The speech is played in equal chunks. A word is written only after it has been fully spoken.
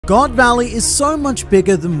God Valley is so much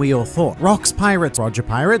bigger than we all thought. Rocks Pirates, Roger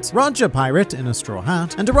Pirate in a straw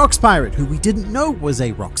hat, and a Rocks Pirate who we didn't know was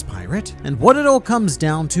a Rocks Pirate. And what it all comes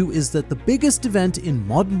down to is that the biggest event in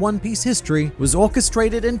modern One Piece history was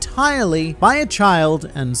orchestrated entirely by a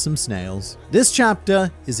child and some snails. This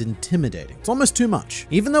chapter is intimidating. It's almost too much.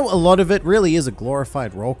 Even though a lot of it really is a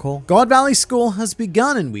glorified roll call, God Valley School has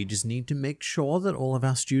begun and we just need to make sure that all of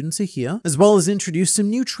our students are here, as well as introduce some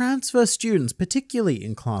new transfer students, particularly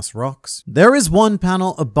in Class Rocks. There is one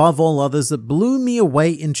panel above all others that blew me away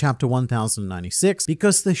in chapter 1096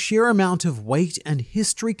 because the sheer amount of weight and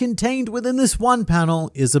history contained within this one panel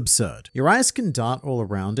is absurd. Your eyes can dart all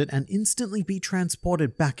around it and instantly be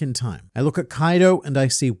transported back in time. I look at Kaido and I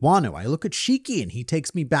see Wano. I look at Shiki and he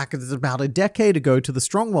takes me back about a decade ago to the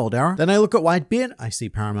Strongworld era. Then I look at Whitebeard, I see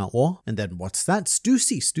Paramount War, and then what's that?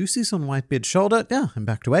 Stussy on Whitebeard's shoulder. Yeah, I'm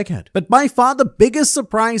back to Egghead. But by far the biggest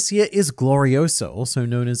surprise here is Gloriosa, also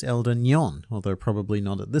known as Elder Nyon, although probably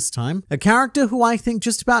not at this time. A character who I think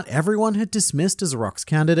just about everyone had dismissed as a Rocks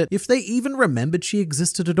candidate, if they even remembered she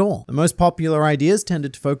existed at all. The most popular ideas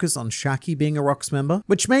tended to focus on Shaki being a Rocks member,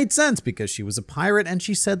 which made sense because she was a pirate and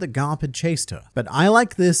she said that Garp had chased her. But I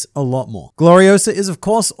like this a lot more. Gloriosa is of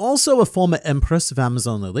course also a former Empress of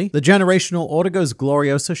Amazon Lily. The generational order goes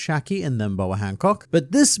Gloriosa, Shaki, and then Boa Hancock.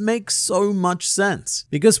 But this makes so much sense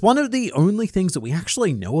because one of the only things that we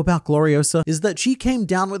actually know about Gloriosa is that she came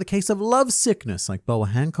down with a case of love sickness like Boa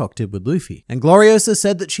Hancock did with Luffy. And Gloriosa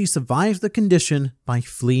said that she survived the condition by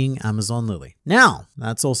fleeing Amazon Lily. Now,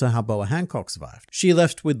 that's also how Boa Hancock survived. She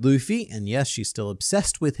left with Luffy, and yes, she's still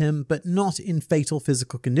obsessed with him, but not in fatal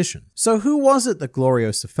physical condition. So who was it that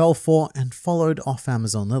Gloriosa fell for and followed off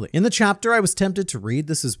Amazon Lily? In the chapter, I was tempted to read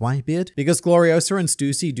this as Whitebeard, because Gloriosa and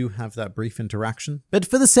Stussy do have that brief interaction. But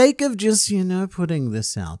for the sake of just, putting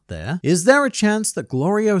this out there, is there a chance that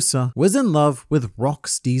Gloriosa was in love with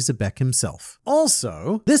Rocks Dizabek himself?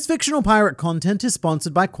 Also, this fictional pirate content is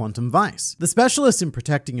sponsored by Quantum Vice, the specialist in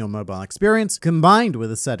protecting your mobile experience combined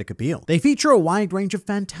with aesthetic appeal. They feature a wide range of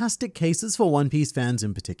fantastic cases for One Piece fans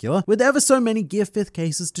in particular, with ever so many Gear 5th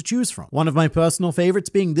cases to choose from. One of my personal favorites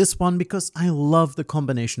being this one because I love the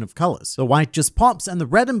combination of colors. The white just pops and the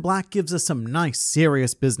red and black gives us some nice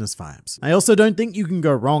serious business vibes. I also don't think you can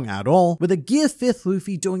go wrong at all with a Gear 5th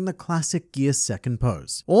Luffy doing the classic Gear 2nd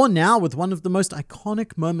pose. Or now with one of the most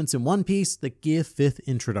iconic moments in One Piece, the Gear 5th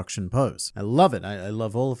introduction pose. I love it. I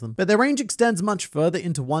love all of them. But their range extends much further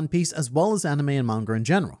into One Piece as well as anime and manga in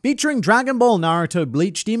general, featuring Dragon Ball, Naruto,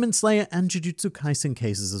 Bleach, Demon Slayer, and Jujutsu Kaisen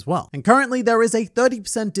cases as well. And currently there is a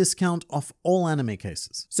 30% discount off all anime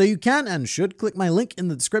cases. So you can and should click my link in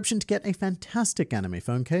the description to get a fantastic anime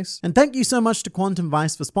phone case. And thank you so much to Quantum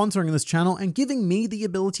Vice for sponsoring this channel and giving me the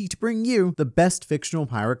ability to bring you the best fictional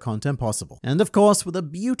pirate content possible. And of course, with a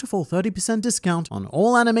beautiful 30% discount on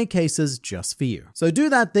all anime cases just for you. So do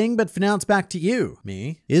that thing, but for now it's back to you,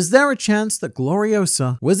 me. Is there a chance that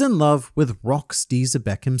Gloriosa was in love with Rocks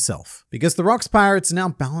Dizabek himself? Because the Rocks Pirates are now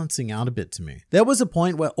balancing out a bit to me. There was a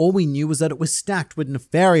point where all we knew was that it was stacked with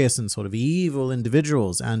nefarious and sort of evil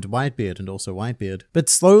individuals, and Whitebeard and also Whitebeard. But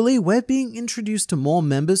slowly we're being introduced to more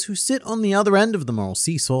members who sit on the other end of the moral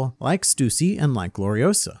seesaw, like Stussy and like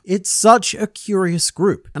Gloriosa. It's such a curious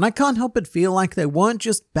group, and I can't help but feel like they weren't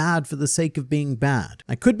just bad for the sake of being bad.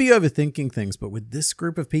 I could be overthinking things, but with this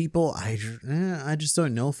group of people, I just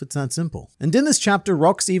don't know if it's that simple. And in this chapter,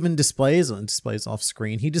 Rocks even displays off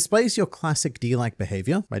screen, he displays your classic D-like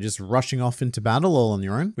behavior by just rushing off into battle all on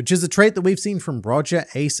your own, which is a trait that we've seen from Roger,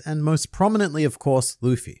 Ace, and most prominently, of course,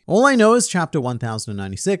 Luffy. All I know is chapter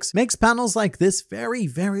 1096 makes panels like this very,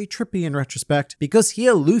 very trippy in retrospect, because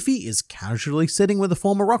here Luffy is casually sitting with a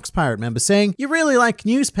former Rocks pirate member saying, "You really like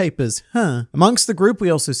newspapers, huh?" Amongst the group, we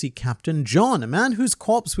also see Captain John, a man whose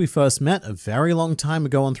corpse we first met a very long time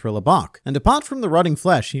ago on Thriller Bark. And apart from the rotting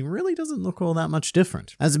flesh, he really doesn't look all that much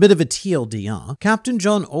different. As a bit of a TLDR, Captain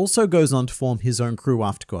John also goes on to form his own crew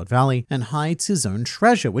after God Valley and hides his own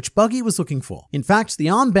treasure, which Buggy was looking for. In fact, the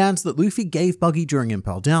armbands that Luffy gave Buggy during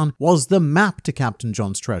Impel Down was the map to Captain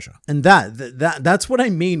John's treasure. And that's what I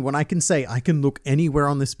mean when I can say I can look anywhere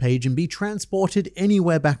on this page and be transported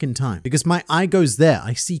anywhere back in time. Because my eye goes there,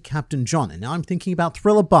 I see Captain John, and now I'm thinking about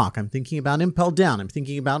Thriller Bark, I'm thinking about Impel Down, I'm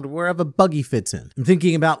thinking about wherever Buggy fits in. I'm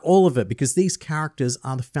thinking about all of it because these characters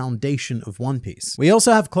are the foundation of One Piece. We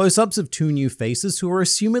also have close-ups of two new faces who are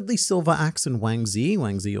assumedly Silver Axe and Wang Zi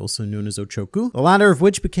also known as Ochoku, the latter of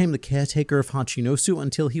which became the caretaker of Hachinosu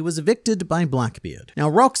until he was evicted by Blackbeard. Now,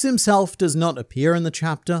 Rox himself does not appear in the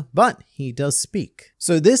chapter, but he does speak.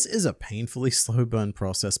 So this is a painfully slow burn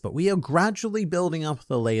process, but we are gradually building up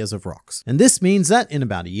the layers of Rox. And this means that in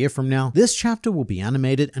about a year from now, this chapter will be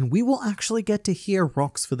animated and we will actually get to hear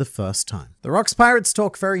Rox for the first time. The Rox pirates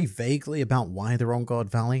talk very vaguely about why they're on God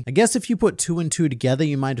Valley. I guess if you put 2 and 2 together,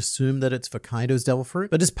 you might assume that it's for Kaido's devil fruit,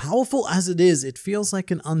 but as powerful as it is, it feels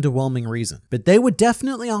like an underwhelming reason. But they were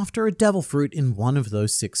definitely after a devil fruit in one of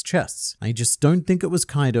those 6 chests. I just don't think it was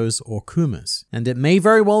Kaido's or Kuma's. And it may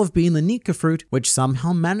very well have been the Nika fruit, which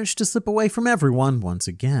somehow managed to slip away from everyone once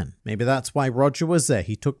again. Maybe that's why Roger was there.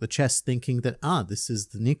 He took the chest thinking that, this is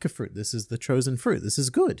the Nika fruit, this is the chosen fruit, this is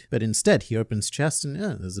good. But instead, he opens chest and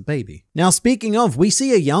there's a baby. Now, speaking of, we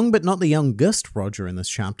see a young but not the youngest Roger in this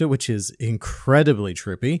chapter, which is incredibly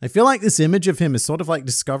trippy. I feel like this image of him is sort of like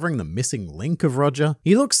discovering the missing link of Roger.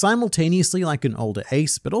 He looks simultaneously like an older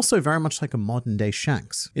Ace, but also very much like a modern day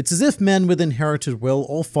Shanks. It's as if men with inherited will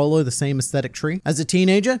all follow the same aesthetic tree. As a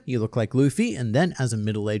teenager, you look like Luffy, and then as a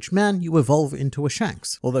middle-aged man, you evolve into a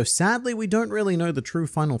Shanks. Although sadly, we don't really know the true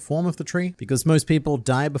final form of the tree, because most people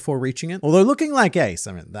die before reaching it. Although looking like Ace,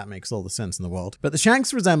 I mean, that makes all the sense in the world. But the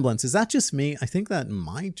Shanks resemblance, is that just me? I think that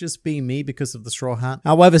might just be me because of the straw hat.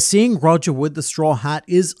 However, seeing Roger with the straw hat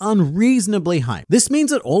is unreasonably hype. This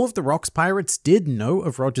means that all of the Rox pirates did know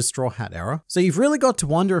of Roger's straw hat era. So you've really got to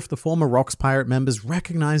wonder if the former Rox pirate members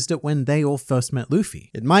recognized it when they all first met Luffy.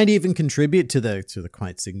 It might even contribute to the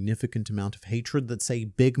quite significant amount of hatred that, say,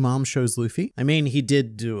 Big Mom shows Luffy. I mean, he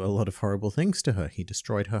did do a lot of horrible things to her. He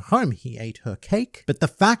destroyed her home. He ate her cake. But the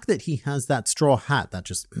fact that he has that straw hat, that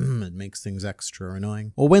just, it makes things extra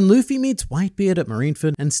annoying. Or when Luffy meets Whitebeard at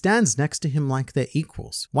Marineford and stands next to him like they're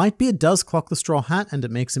equals. Whitebeard does clock the straw hat and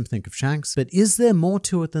it makes him think of Shanks, but is there more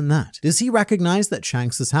to it than that? Does he recognize that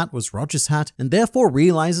Shanks' hat was Roger's hat and therefore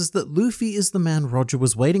realizes that Luffy is the man Roger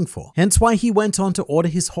was waiting for? Hence why he went on to order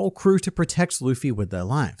his whole crew to protect Luffy with their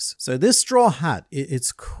lives. So this straw hat,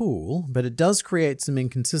 it's cool, but it does create some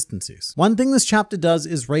inconsistencies. One thing this chapter does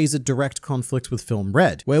is raise a direct conflict with Film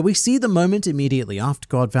Red, where we see the moment immediately after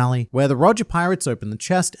God Valley, where the Roger pirates open the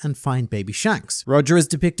chest and find baby Shanks. Roger is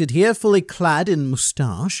depicted here fully clad in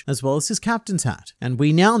moustache, as well as his captain's hat, and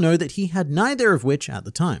we now know that he had neither of which at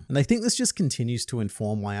the time. And I think this just continues to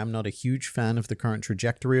inform why I'm not a huge fan of the current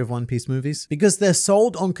trajectory of One Piece movies, because they're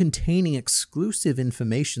sold on containing exclusive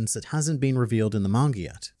information that hasn't been revealed in the manga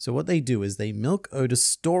yet. So what they do is they milk Oda's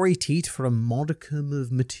story teat for a modicum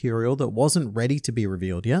of material that wasn't ready to be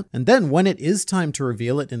revealed yet, and then when it is time to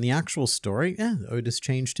reveal it in the actual story, Oda's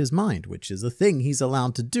changed his mind, which is a thing he's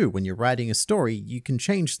allowed to do. When you're writing a story, you can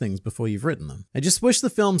change things before you've written them. I just wish the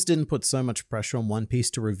films didn't put so much pressure on One Piece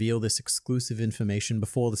to reveal this exclusive information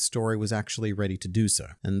before the story was actually ready to do so.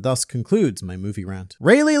 And thus concludes my movie rant.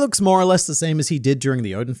 Rayleigh looks more or less the same as he did during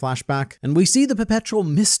the Odin flashback, and we see the perpetual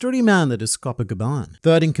mystery man that is Copacabana,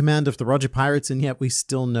 third in command of the Roger Pirates, and yet we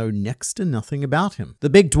still know next to nothing about him. The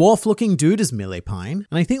big dwarf-looking dude is Mille Pine,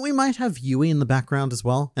 and I think we might have Yui in the background as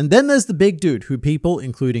well. And then there's the big dude, who people,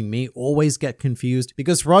 including me, always get confused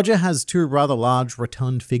because Roger has 2 rather large,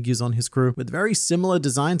 rotund figures on his crew with very similar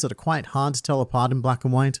designs that are quite hard to tell apart in black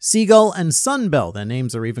and white. Seagull and Sunbell, their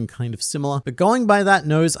names are even kind of similar, but going by that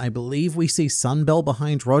nose, I believe we see Sunbell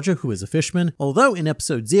behind Roger, who is a fishman, although in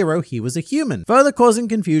episode 0, he was a human, further causing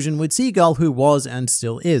confusion with Seagull, who was and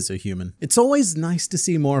still is a human. It's always nice to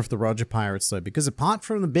see more of the Roger Pirates though, because apart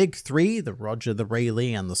from the big 3, the Roger, the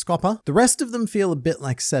Rayleigh, and the Scopper, the rest of them feel a bit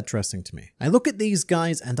like set dressing to me. I look at these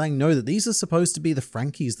guys and I know that these are supposed to be the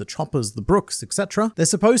Frankies, the Choppers, the Brooks, etc. They're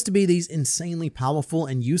supposed to be these insanely powerful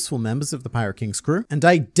and useful members of the Pirate King's crew, and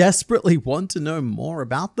I desperately want to know more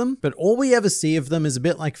about them, but all we ever see of them is a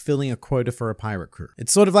bit like filling a quota for a pirate crew.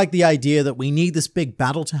 It's sort of like the idea that we need this big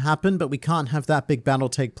battle to happen, but we can't have that big battle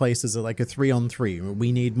take place as like a 3-on-3.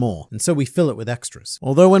 We need more, and so we fill it with extras.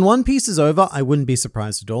 Although when One Piece is over, I wouldn't be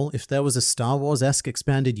surprised at all if there was a Star Wars-esque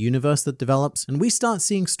expanded universe that develops, and we start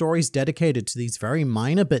seeing stories dedicated to these very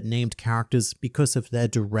minor but named characters because of their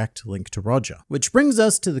direct link to Roger. Which brings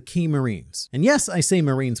us to the key Marines. And yes, I say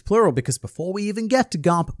Marines plural because before we even get to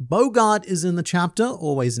Garp, Bogart is in the chapter,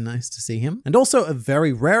 always nice to see him, and also a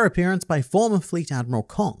very rare appearance by former Fleet Admiral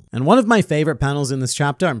Kong. And one of my favorite panels in this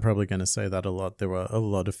chapter, I'm probably going to say that a lot, there were a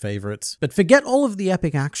lot of favorites, but forget all of the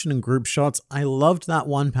epic action and group shots, I loved that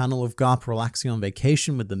one panel of Garp relaxing on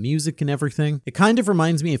vacation with the music and everything. It kind of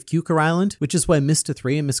reminds me of Kuka Island, which is where Mr.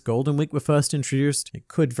 3 and Miss Golden Week were first introduced. It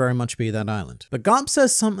could very much be that island. But Garp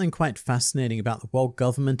says something quite fascinating about the world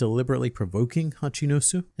government deliberately provoking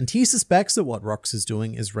Hachinosu, and he suspects that what Rox is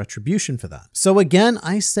doing is retribution for that. So again,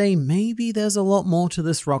 I say maybe there's a lot more to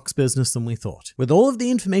this Rox business than we thought. With all of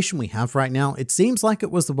the information we have right now, it seems like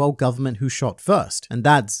it was the world government who shot first. And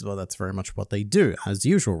that's very much what they do, as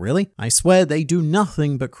usual really. I swear they do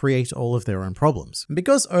nothing but create all of their own problems. And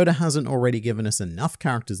because Oda hasn't already given us enough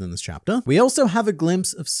characters in this chapter, we also have a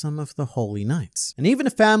glimpse of some of the Holy Knights. And even a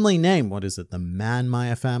family name, what is it, the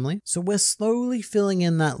Manmire family? So we're slowly filling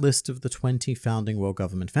in that list of the 20 founding world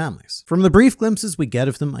government families. From the brief glimpses we get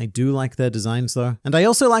of them, I do like their designs though. And I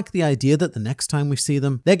also like the idea that the next time we see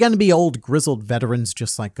them, they're going to be old grizzled veterans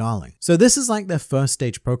just like Garling. So this is like their first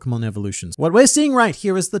stage Pokemon evolutions. What we're seeing right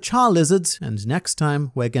here is the Charlizards, and next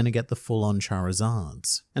time we're going to get the full-on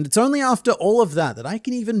Charizards. And it's only after all of that I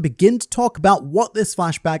can even begin to talk about what this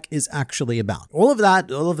flashback is actually about. All of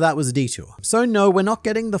that was a detour. So no, we're not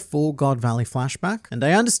getting the full God Valley flashback, and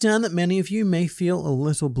I understand that many of you may feel a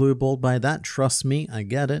little blueballed by that. Trust me, I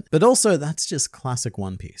get it. But also, that's just classic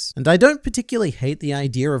One Piece. And I don't particularly hate the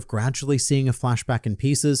idea of gradually seeing a flashback in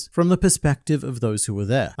pieces from the perspective of those who were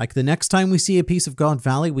there. Like the next time we see a piece of God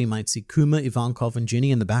Valley, we might see Kuma, Ivankov, and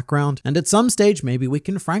Ginny in the background, and at some stage maybe we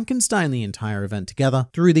can Frankenstein the entire event together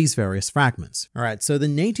through these various fragments. Alright, so the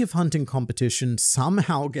native hunting competition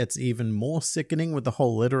somehow gets even more sickening with the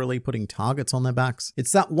whole literally putting targets on their backs.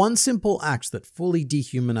 It's that one simple act that fully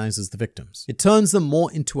dehumanizes the victims. It turns them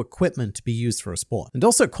more into equipment to be used for a sport. And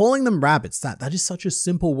also calling them rabbits, that is such a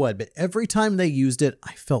simple word, but every time they used it,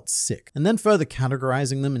 I felt sick. And then further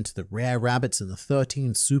categorizing them into the rare rabbits and the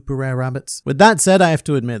 13 super rare rabbits. With that said, I have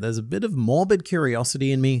to admit there's a bit of morbid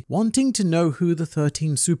curiosity in me wanting to know who the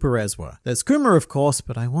 13 super rares were. There's Kuma of course,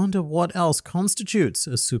 but I wonder what else constitutes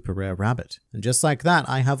a super rare rabbit. And just like that,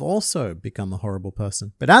 I have also become a horrible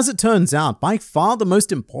person. But as it turns out, by far the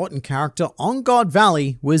most important character on God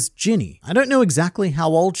Valley was Ginny. I don't know exactly how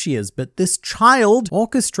old she is, but this child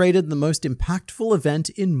orchestrated the most impactful event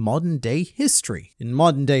in modern day history. In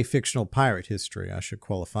modern day fictional pirate history, I should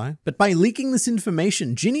qualify. But by leaking this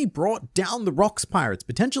information, Ginny brought down the Rocks pirates,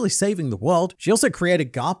 potentially saving the world. She also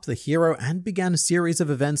created Garp the hero and began a series of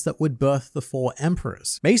events that would birth the 4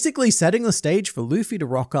 emperors, basically setting the stage for Luffy to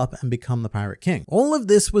rock up and become the Pirate King. All of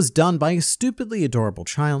this was done by a stupidly adorable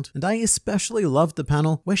child, and I especially loved the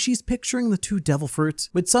panel where she's picturing the 2 devil fruits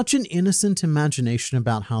with such an innocent imagination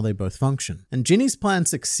about how they both function. And Ginny's plan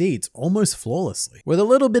succeeds almost flawlessly, with a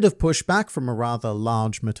little bit of pushback from a rather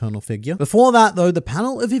large maternal figure. Before that though, the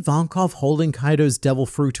panel of Ivankov holding Kaido's devil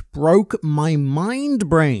fruit broke my mind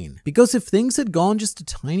brain, because if things had gone just a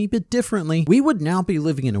tiny bit differently, we would now be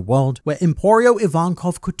living in a world where Emporio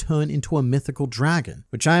Ivankov could turn into a mythical dragon,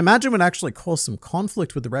 which I imagine would actually cause some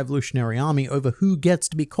conflict with the Revolutionary Army over who gets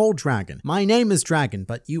to be called Dragon. My name is Dragon,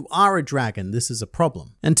 but you are a dragon. This is a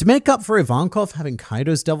problem. And to make up for Ivankov having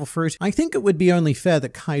Kaido's devil fruit, I think it would be only fair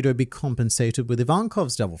that Kaido be compensated with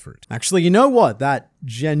Ivankov's devil fruit. Actually, you know what? That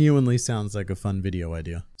genuinely sounds like a fun video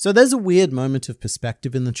idea. So there's a weird moment of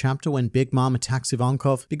perspective in the chapter when Big Mom attacks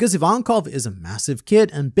Ivankov, because Ivankov is a massive kid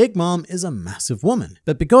and Big Mom is a massive woman.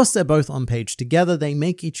 But because they're both on page together, they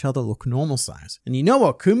make each other look normal size. And you know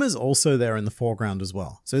what? Kuma's also there in the foreground as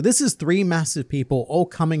well. So this is 3 massive people all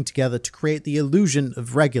coming together to create the illusion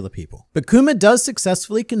of regular people. But Kuma does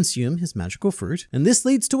successfully consume his magical fruit, and this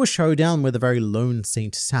leads to a showdown with a very lone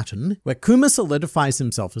Saint Saturn, where Kuma solidifies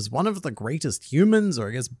himself as one of the greatest humans, or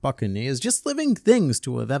I guess buccaneers, just living things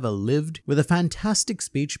to have ever lived, with a fantastic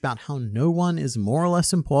speech about how no one is more or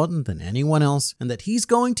less important than anyone else, and that he's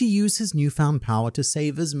going to use his newfound power to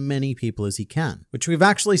save as many people as he can, which we've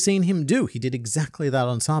actually seen him do. He did exactly that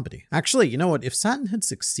on Sabati. Actually, you know what? If Saturn had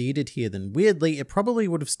succeeded here, then weirdly, it probably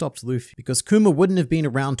would have stopped Luffy, because Kuma wouldn't have been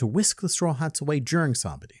around to whisk the Straw Hats away during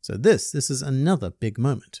Sabati. So this is another big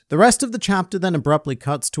moment. The rest of the chapter then abruptly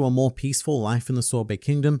cuts to a more peaceful life in the Sorbet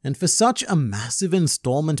Kingdom, and for such a massive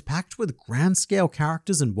installment packed with grand scale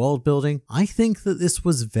characters and world building, I think that this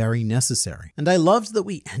was very necessary. And I loved that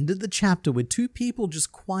we ended the chapter with 2 people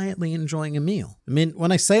just quietly enjoying a meal. I mean,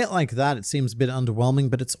 when I say it like that, it seems a bit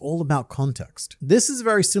underwhelming, but it's all about context. This is a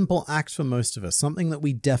very simple act for most of us, something that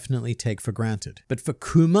we definitely take for granted. But for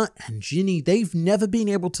Kuma and Ginny, they've never been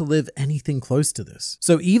able to live anything close to this.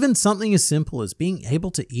 So even something as simple as being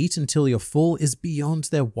able to eat until you're full is beyond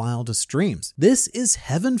their wildest dreams. This is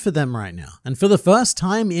heaven for them right now. And for the first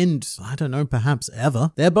time in, I don't know, perhaps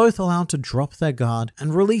ever, they're both allowed to drop their guard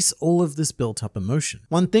and release all of this built up emotion.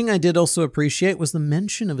 One thing I did also appreciate was the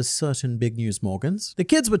mention of a certain Big News Morgans. The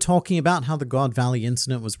kids were talking about how the God Valley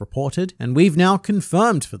incident was reported, and we've now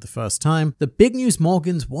confirmed for the first time that Big News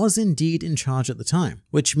Morgans was indeed in charge at the time,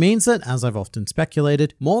 which means that, as I've often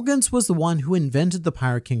speculated, Morgans was the one who invented the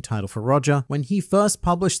Pirate King title for Roger when he first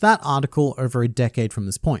published that article over a decade from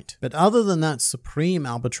this point. But other than that supreme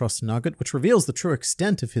albatross nugget which reveals the true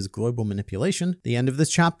extent of his global manipulation, the end of this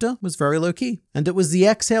chapter was very low-key, and it was the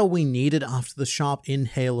exhale we needed after the sharp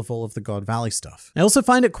inhale of all of the God Valley stuff. I also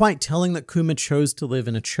find it quite telling that Kuma chose to live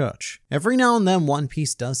in a church. Every now and then One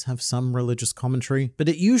Piece does have some religious commentary, but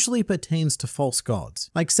it usually pertains to false gods.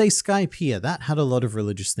 Like say Skypiea, that had a lot of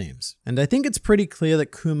religious themes. And I think it's pretty clear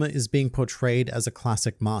that Kuma is being portrayed as a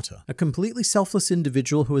classic martyr, a completely selfless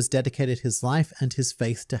individual who has dedicated his life and his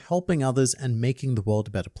faith to helping others and making the world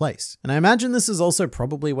a better place. And I imagine this is also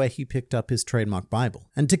probably where he picked up his trademark Bible.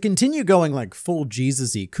 And to continue going like full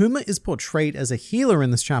Jesus-y, Kuma is portrayed as a healer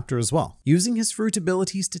in this chapter as well, using his fruit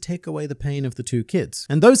abilities to take away the pain of the two kids.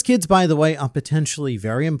 And those kids, by the way, are potentially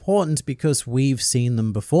very important because we've seen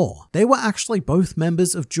them before. They were actually both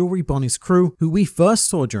members of Jewelry Bonnie's crew, who we first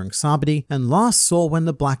saw during Sabadi and last saw when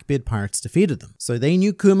the Blackbeard pirates defeated them. So they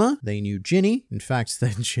knew Kuma, they knew Ginny. In fact,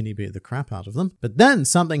 then Ginny beat the crap out of them. But then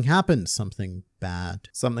something happened, something bad.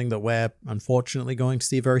 Something that we're unfortunately going to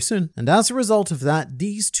see very soon. And as a result of that,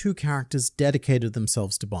 these two characters dedicated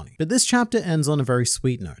themselves to Bonnie. But this chapter ends on a very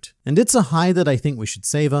sweet note. And it's a high that I think we should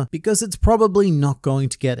savor because it's probably not going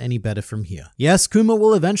to get any better from here. Yes, Kuma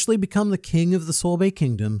will eventually become the king of the Sorbet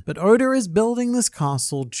Kingdom, but Oda is building this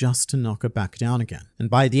castle just to knock it back down again. And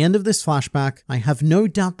by the end of this flashback, I have no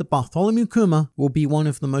doubt that Bartholomew Kuma will be one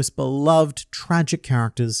of the most beloved tragic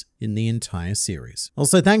characters in the entire series.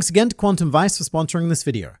 Also, thanks again to Quantum Vice for sponsoring this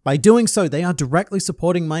video. By doing so, they are directly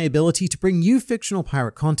supporting my ability to bring you fictional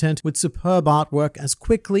pirate content with superb artwork as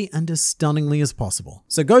quickly and as stunningly as possible.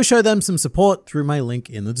 So go show them some support through my link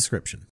in the description.